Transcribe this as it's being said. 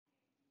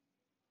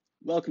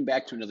Welcome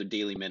back to another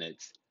Daily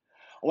Minutes.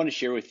 I want to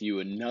share with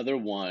you another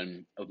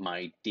one of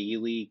my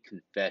daily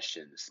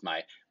confessions,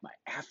 my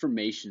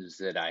affirmations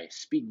that I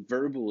speak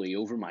verbally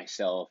over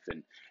myself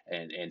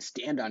and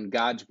stand on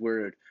God's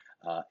word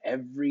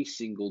every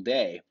single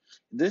day.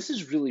 This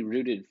is really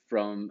rooted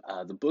from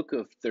the book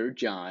of Third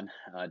John,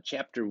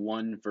 chapter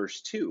 1,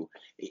 verse 2.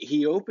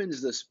 He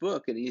opens this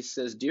book and he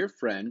says, "Dear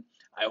friend,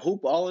 I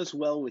hope all is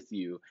well with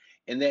you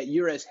and that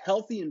you're as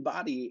healthy in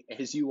body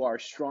as you are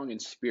strong in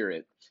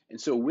spirit." And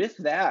so, with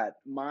that,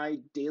 my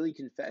daily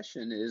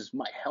confession is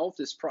my health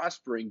is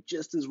prospering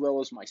just as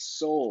well as my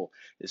soul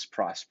is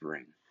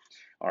prospering.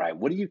 All right,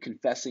 what are you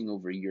confessing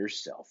over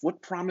yourself?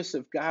 What promise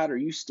of God are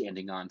you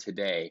standing on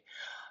today?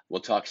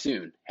 We'll talk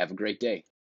soon. Have a great day.